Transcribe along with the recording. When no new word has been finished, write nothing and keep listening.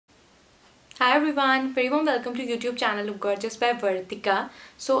Hi everyone, very warm welcome to YouTube channel gorgeous bye वर्तिका।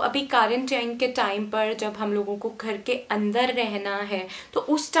 सो अभी quarantine के time पर जब हम लोगों को घर के अंदर रहना है तो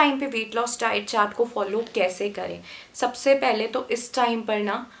उस टाइम पे वेट लॉस डाइट चार्ट को फॉलो कैसे करें। सबसे पहले तो इस टाइम पर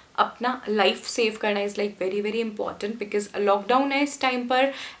ना अपना लाइफ सेव करना is like very very important because lockdown है इस टाइम पर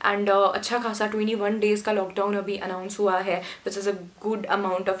एंड अच्छा खासा 21 डेज़ का लॉकडाउन अभी अनाउंस हुआ है which is a good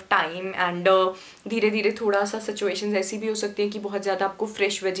amount of time and धीरे धीरे थोड़ा सा सिचुएशंस ऐसी भी हो सकती है कि बहुत ज़्यादा आपको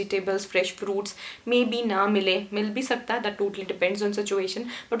फ्रेश वेजिटेबल्स फ्रेश फ्रूट्स में भी ना मिल भी सकता है। That totally depends on situation,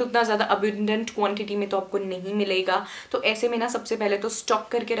 but उतना ज़्यादा अबंडेंट क्वांटिटी में तो आपको नहीं मिलेगा। तो ऐसे में ना सबसे पहले तो स्टॉक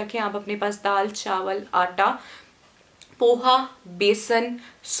करके रखें आप अपने पास दाल, चावल, आटा, पोहा, बेसन,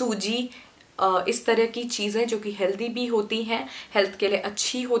 सूजी, इस तरह की चीज़ें जो कि हेल्दी भी होती हैं, हेल्थ के लिए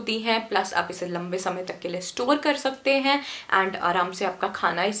अच्छी होती हैं, प्लस आप इसे लंबे समय तक के लिए स्टोर कर सकते हैं एंड आराम से आपका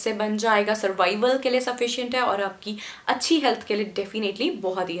खाना इससे बन जाएगा। सर्वाइवल के लिए सफिशिएंट है और आपकी अच्छी हेल्थ के लिए डेफिनेटली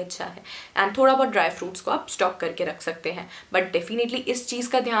बहुत ही अच्छा है। एंड थोड़ा बहुत ड्राई फ्रूट्स को आप स्टॉक करके रख सकते हैं, बट डेफिनेटली इस चीज़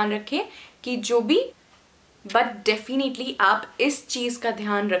का ध्यान रखें कि डेफिनेटली आप इस चीज़ का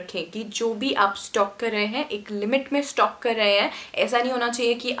ध्यान रखें कि जो भी आप स्टॉक कर रहे हैं एक लिमिट में स्टॉक कर रहे हैं। ऐसा नहीं होना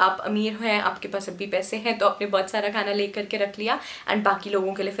चाहिए कि आप अमीर हैं, आपके पास अभी पैसे हैं तो आपने बहुत सारा खाना ले करके रख लिया एंड बाकी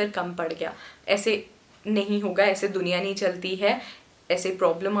लोगों के लिए फिर कम पड़ गया। ऐसे नहीं होगा, ऐसे दुनिया नहीं चलती है, ऐसे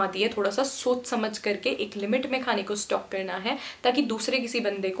प्रॉब्लम आती है। थोड़ा सा सोच समझ करके एक लिमिट में खाने को स्टॉक करना है ताकि दूसरे किसी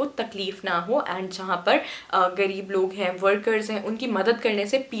बंदे को तकलीफ ना हो एंड जहाँ पर गरीब लोग हैं, वर्कर्स हैं, उनकी मदद करने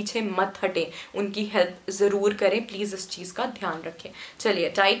से पीछे मत हटें, उनकी हेल्प ज़रूर करें। प्लीज़ इस चीज़ का ध्यान रखें। चलिए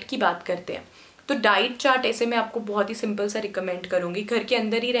डाइट की बात करते हैं। तो डाइट चार्ट ऐसे मैं आपको बहुत ही सिंपल सा रिकमेंड करूँगी। घर के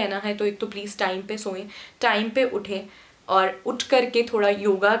अंदर ही रहना है तो एक तो प्लीज़ टाइम पे सोएं, टाइम पे उठें और उठ करके थोड़ा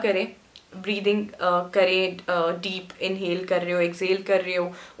योगा करें, ब्रीदिंग करें, डीप इनहेल कर रहे हो, एक्सेल कर रहे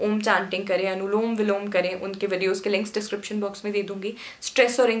हो, ओम चैंटिंग करें, अनुलोम विलोम करें। उनके वीडियोस के लिंक्स डिस्क्रिप्शन बॉक्स में दे दूंगी।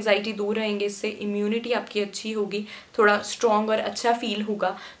 स्ट्रेस और एंजाइटी दूर रहेंगे, इससे इम्यूनिटी आपकी अच्छी होगी, थोड़ा स्ट्रॉन्ग और अच्छा फील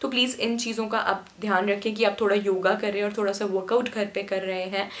होगा। तो प्लीज़ इन चीज़ों का आप ध्यान रखें कि आप थोड़ा योगा कर रहे हैं और थोड़ा सा वर्कआउट घर पे कर रहे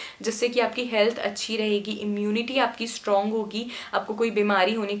हैं, जिससे कि आपकी हेल्थ अच्छी रहेगी, इम्यूनिटी आपकी स्ट्रॉन्ग होगी, आपको कोई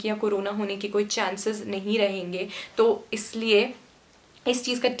बीमारी होने की या कोरोना होने के कोई चांसेस नहीं रहेंगे। तो इसलिए इस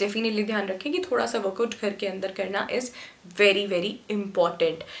चीज़ का डेफिनेटली ध्यान रखें कि थोड़ा सा वर्कआउट घर के अंदर करना is very very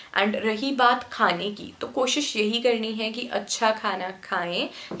important. And रही बात खाने की, तो कोशिश यही करनी है कि अच्छा खाना खाएं।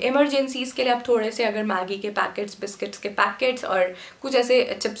 इमरजेंसीज़ के लिए आप थोड़े से अगर मैगी के पैकेट्स, बिस्किट्स के पैकेट्स और कुछ ऐसे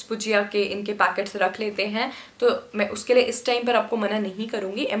चिप्स भुजिया के इनके पैकेट्स रख लेते हैं तो मैं उसके लिए इस टाइम पर आपको मना नहीं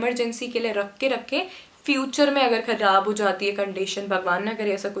करूँगी। इमरजेंसी के लिए रखें। फ्यूचर में अगर ख़राब हो जाती है कंडीशन, भगवान ना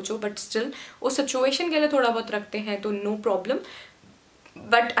करे ऐसा कुछ हो, बट स्टिल उस सिचुएशन के लिए थोड़ा बहुत रखते हैं तो no problem.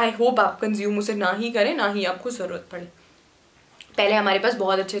 But I hope आप कंज्यूम उसे ना ही करें, ना ही आपको ज़रूरत पड़े। पहले हमारे पास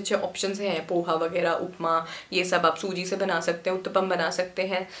बहुत अच्छे अच्छे ऑप्शंस हैं, पोहा वगैरह, उपमा, ये सब आप सूजी से बना सकते हैं, उत्तपम बना सकते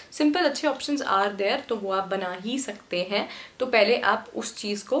हैं। सिंपल अच्छे ऑप्शंस आर देयर, तो वो आप बना ही सकते हैं। तो पहले आप उस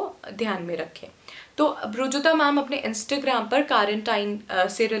चीज़ को ध्यान में रखें। तो रुजुता मैम अपने इंस्टाग्राम पर क्वारंटाइन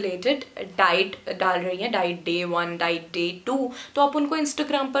से रिलेटेड डाइट डाल रही हैं, डाइट डे 1, डाइट डे 2। तो आप उनको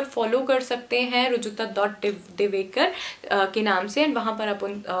इंस्टाग्राम पर फॉलो कर सकते हैं rujuta.diwekar के नाम से एंड वहाँ पर आप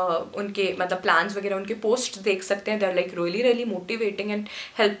उनके मतलब प्लान्स वगैरह, उनके पोस्ट देख सकते हैं। They are like really really motivating and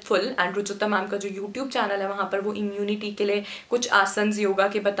helpful. And Rujuta ma'am का जो यूट्यूब चैनल है वहाँ पर वो इम्यूनिटी के लिए कुछ आसन्स योगा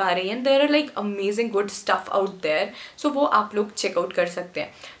के बता रही हैं। There are like amazing good stuff out there, सो वो आप लोग चेकआउट कर सकते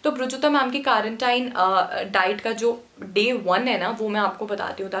हैं। तो रुजुता मैम की क्वारंटाइन डाइट का जो डे 1 है ना, वो मैं आपको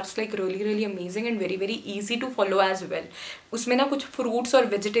बताती हूँ। That's like really really amazing and very very easy to follow as well. उसमें ना कुछ फ्रूट्स और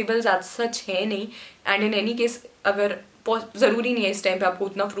वेजिटेबल्स एज सच है नहीं, एंड इन एनी केस अगर ज़रूरी नहीं है इस टाइम पे आपको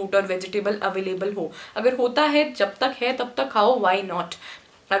उतना फ्रूट और वेजिटेबल अवेलेबल हो। अगर होता है, जब तक है तब तक खाओ, वाई नॉट।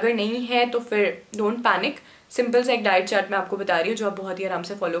 अगर नहीं है तो फिर डोंट पैनिक। सिंपल सा एक डाइट चार्ट मैं आपको बता रही हूँ जो आप बहुत ही आराम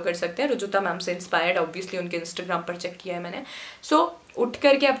से फॉलो कर सकते हैं। रुजुता मैम से इंस्पायर्ड, ऑब्वियसली उनके इंस्टाग्राम पर चेक किया है मैंने। सो उठ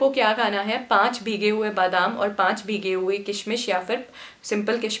करके आपको क्या खाना है, 5 भीगे हुए बादाम और 5 भीगे हुए किशमिश या फिर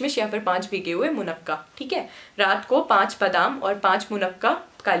सिंपल किशमिश या फिर 5 भीगे हुए मुनक्का। ठीक है, रात को 5 बादाम और 5 मुनक्का,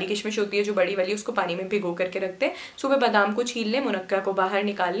 काली किशमिश होती है जो बड़ी वाली, उसको पानी में भिगो करके रखते हैं। सुबह बादाम को छील लें, मुनक्का को बाहर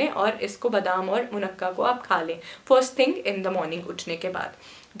निकाल लें और इसको बादाम और मुनक्का को आप खा लें first thing in the morning उठने के बाद।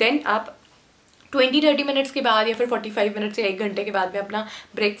 देन आप 20-30 मिनट्स के बाद या फिर 45 मिनट्स या 1 घंटे के बाद में अपना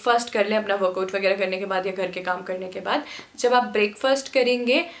ब्रेकफास्ट कर लें, अपना वर्कआउट वगैरह करने के बाद या घर के काम करने के बाद। जब आप ब्रेकफास्ट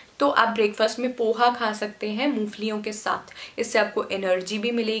करेंगे तो आप ब्रेकफास्ट में पोहा खा सकते हैं मूंगफलियों के साथ। इससे आपको एनर्जी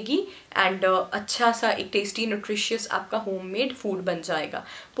भी मिलेगी एंड अच्छा सा एक टेस्टी न्यूट्रिशियस आपका होममेड फूड बन जाएगा।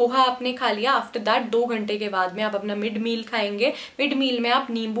 पोहा आपने खा लिया, आफ्टर दैट 2 घंटे के बाद में आप अपना मिड मील खाएंगे। मिड मील में आप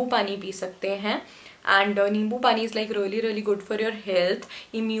नींबू पानी पी सकते हैं, एंड नींबू पानी is like really really good for your health,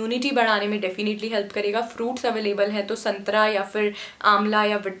 immunity बढ़ाने में डेफिनेटली हेल्प करेगा। फ्रूट्स अवेलेबल हैं तो संतरा या फिर आंवला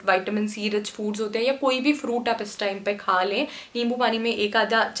या विटामिन सी रिच फूड्स होते हैं या कोई भी फ्रूट आप इस टाइम पे खा लें। नींबू पानी में एक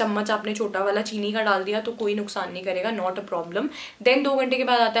आधा चम्मच आपने छोटा वाला चीनी का डाल दिया तो कोई नुकसान नहीं करेगा, नॉट अ प्रॉब्लम। देन 2 घंटे के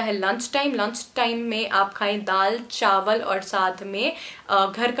बाद आता है लंच टाइम। लंच टाइम में आप खाएं दाल चावल और साथ में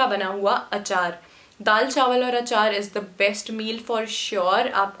घर का बना हुआ अचार। दाल चावल और अचार is the best meal for sure.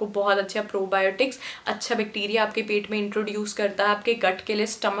 आपको बहुत अच्छा प्रोबायोटिक्स, अच्छा बैक्टीरिया आपके पेट में इंट्रोड्यूस करता है, आपके गट के लिए,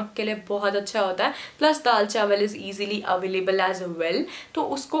 स्टमक के लिए बहुत अच्छा होता है। प्लस दाल चावल is easily available as well, तो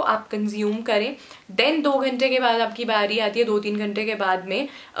उसको आप कंज्यूम करें। देन 2 घंटे के बाद आपकी बारी आती है, 2-3 घंटे के बाद में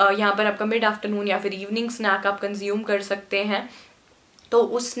यहाँ पर आपका मिड आफ्टरनून या फिर इवनिंग स्नैक आप कंज्यूम कर सकते हैं। तो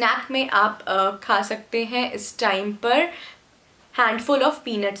उस स्नैक में आप खा सकते हैं इस टाइम पर हैंडफुल ऑफ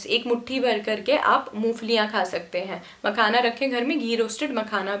पीनट्स, एक मुट्ठी भर करके आप मूंगफलियाँ खा सकते हैं। मखाना रखें घर में, घी रोस्टेड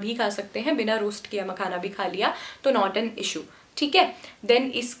मखाना भी खा सकते हैं, बिना रोस्ट किया मखाना भी खा लिया तो नॉट एन इशू, ठीक है।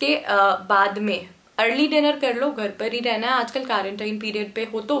 देन इसके बाद में अर्ली डिनर कर लो, घर पर ही रहना है आजकल, क्वारंटाइन पीरियड पे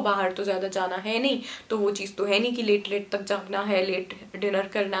हो तो बाहर तो ज़्यादा जाना है नहीं, तो वो चीज़ तो है नहीं कि लेट तक जागना है, लेट डिनर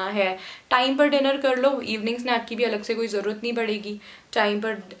करना है। टाइम पर डिनर कर लो, इवनिंग स्नैक की भी अलग से कोई ज़रूरत नहीं पड़ेगी। टाइम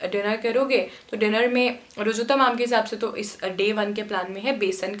पर डिनर करोगे तो डिनर में रुजुता मैम के हिसाब से तो इस डे 1 के प्लान में है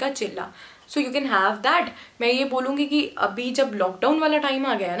बेसन का चिल्ला, so you can have that. मैं ये बोलूँगी कि अभी जब लॉकडाउन वाला टाइम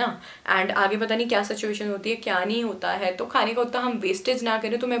आ गया है ना, एंड आगे पता नहीं क्या सिचुएशन होती है क्या नहीं होता है, तो खाने का उतना हम वेस्टेज ना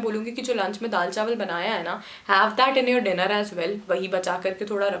करें। तो मैं बोलूँगी कि जो लंच में दाल चावल बनाया है ना, have that in your dinner as well, वही बचा करके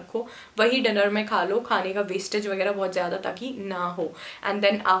थोड़ा रखो, वही डिनर में खा लो, खाने का वेस्टेज वगैरह बहुत ज़्यादा ताकि ना हो। एंड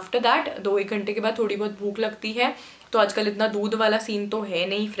देन आफ्टर दैट 2-1 घंटे के बाद थोड़ी बहुत भूख लगती है, तो आजकल इतना दूध वाला सीन तो है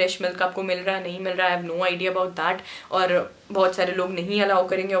नहीं, फ्रेश मिल्क आपको मिल रहा है नहीं मिल रहा है, I have no idea about that. और बहुत सारे लोग नहीं अलाउ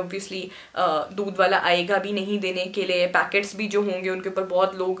करेंगे ऑब्वियसली, दूध वाला आएगा भी नहीं देने के लिए। पैकेट्स भी जो होंगे उनके ऊपर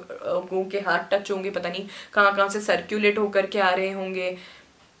बहुत लोगों के हाथ टच होंगे, पता नहीं कहाँ से सर्कुलेट होकर के आ रहे होंगे।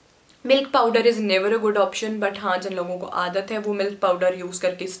 Milk powder is never a good option, but हाँ जिन लोगों को आदत है वो मिल्क पाउडर यूज़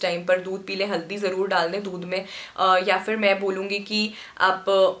करके इस टाइम पर दूध पी लें, हल्दी ज़रूर डाल दें दूध में। या फिर मैं बोलूँगी कि आप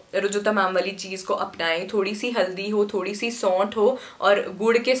रुजुता मैम वाली चीज़ को अपनाएं, थोड़ी सी हल्दी हो, थोड़ी सी सौंठ हो और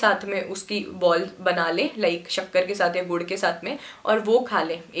गुड़ के साथ में उसकी बॉल बना लें, लाइक शक्कर के साथ या गुड़ के साथ में, और वो खा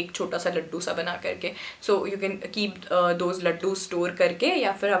लें एक छोटा सा लड्डू सा बना करके। So you can keep those Laddu store करके,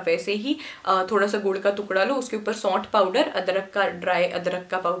 या फिर आप वैसे ही थोड़ा सा गुड़ का टुकड़ा लो, उसके ऊपर सौंठ पाउडर, अदरक का ड्राई अदरक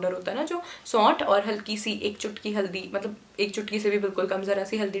का पाउडर होता है ना जो, सौंठ और हल्की सी 1 चुटकी हल्दी, मतलब 1 चुटकी से भी बिल्कुल कम ज़रा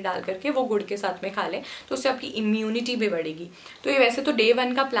सी हल्दी डाल करके वो गुड़ के साथ में खा लें, तो उससे आपकी इम्यूनिटी भी बढ़ेगी। तो ये वैसे तो डे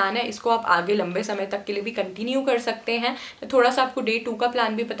 1 का प्लान है, इसको आप आगे लंबे समय तक के लिए भी कंटिन्यू कर सकते हैं। थोड़ा सा आपको डे 2 का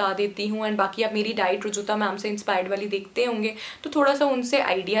प्लान भी बता देती हूँ, एंड बाकी आप मेरी डाइट रुजुता मैम से इंस्पायर्ड वाली देखते होंगे, तो थोड़ा सा उनसे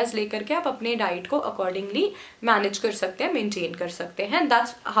आइडियाज़ लेकर के आप अपने डाइट को अकॉर्डिंगली मैनेज कर सकते हैं, मेनटेन कर सकते हैं।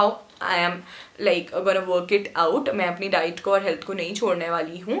 That's how I am like gonna work it out. मैं अपनी डाइट को और हेल्थ को नहीं छोड़ने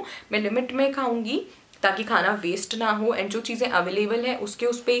वाली हूँ, मैं लिमिट में खाऊंगी ताकि खाना वेस्ट ना हो, एंड जो चीज़ें अवेलेबल है उसके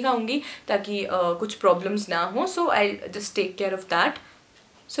उस पर ही खाऊंगी ताकि कुछ प्रॉब्लम्स ना हो। सो I just take care of that.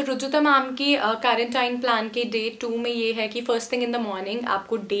 So Rujuta ma'am की क्वारंटाइन प्लान के डे 2 में ये है कि first thing in the morning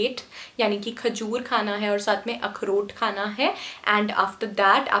आपको डेट यानी कि खजूर खाना है और साथ में अखरोट खाना है, एंड आफ्टर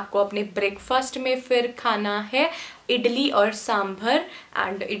दैट आपको अपने ब्रेकफास्ट में फिर खाना है इडली और sambar.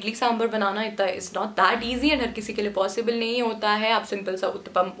 And idli sambar banana is not that easy, and हर किसी के लिए पॉसिबल नहीं होता है। आप सिंपल सा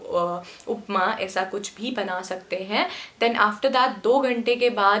उत्तपम उपमा ऐसा कुछ भी बना सकते हैं। देन आफ्टर दैट 2 घंटे के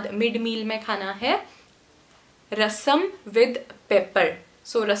बाद मिड मील में खाना है रसम with paper.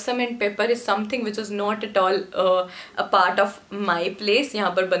 So rasam and paper is something which is not at all a part of my place,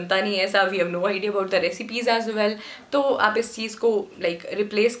 यहाँ पर बनता नहीं है ऐसा, we have no idea about the recipes as well. तो आप इस चीज़ को लाइक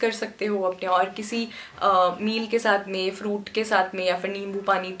रिप्लेस कर सकते हो अपने और किसी मील के साथ में, फ्रूट के साथ में, या फिर नींबू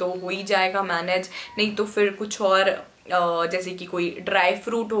पानी तो हो ही जाएगा मैनेज, नहीं तो फिर कुछ और जैसे कि कोई ड्राई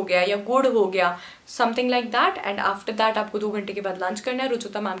फ्रूट हो गया या गुड़ हो गया, something like that. And after that आपको 2 घंटे के बाद लंच करना है।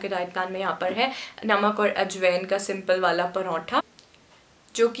 रुजुता मैम के डाइट प्लान में यहाँ पर है नमक और अजवैन का सिंपल वाला परोठा,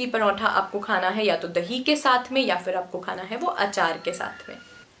 जो कि परोठा आपको खाना है या तो दही के साथ में या फिर आपको खाना है वो अचार के साथ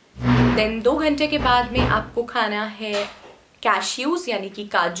में। देन 2 घंटे के बाद में आपको खाना है कैश्यूज यानी कि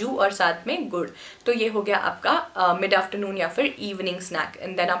काजू और साथ में गुड़। तो ये हो गया आपका मिड आफ्टरनून या फिर इवनिंग स्नैक।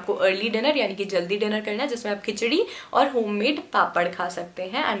 एंड देन आपको अर्ली डिनर यानी कि जल्दी डिनर करना है, जिसमें आप खिचड़ी और होममेड पापड़ खा सकते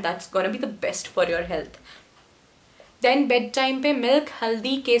हैं, and that's gonna be the best for your health. Then bed time पे मिल्क,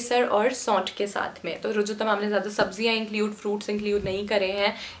 हल्दी, केसर और सौंठ के साथ में। तो रुजुता मैम ने ज़्यादा सब्जियां इंक्लूड, फ्रूट्स इंक्लूड नहीं करे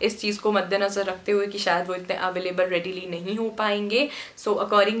हैं, इस चीज़ को मद्देनजर रखते हुए कि शायद वो इतने अवेलेबल रेडीली नहीं हो पाएंगे। सो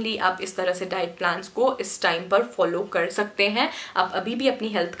अकॉर्डिंगली आप इस तरह से डाइट प्लान्स को इस टाइम पर फॉलो कर सकते हैं। आप अभी भी अपनी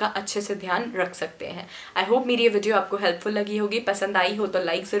हेल्थ का अच्छे से ध्यान रख सकते हैं। आई होप मेरी ये वीडियो आपको हेल्पफुल लगी होगी, पसंद आई हो तो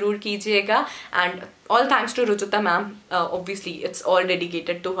लाइक ज़रूर कीजिएगा। And all thanks to Rujuta ma'am, obviously it's all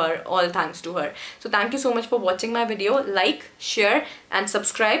dedicated to her, all thanks to her. So thank you so much for watching my video. Like, share and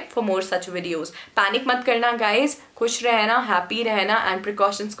subscribe for more such videos. Panic मत करना guys, खुश रहना, happy रहना and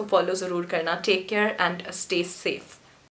precautions को follow ज़रूर करना. Take care and stay safe.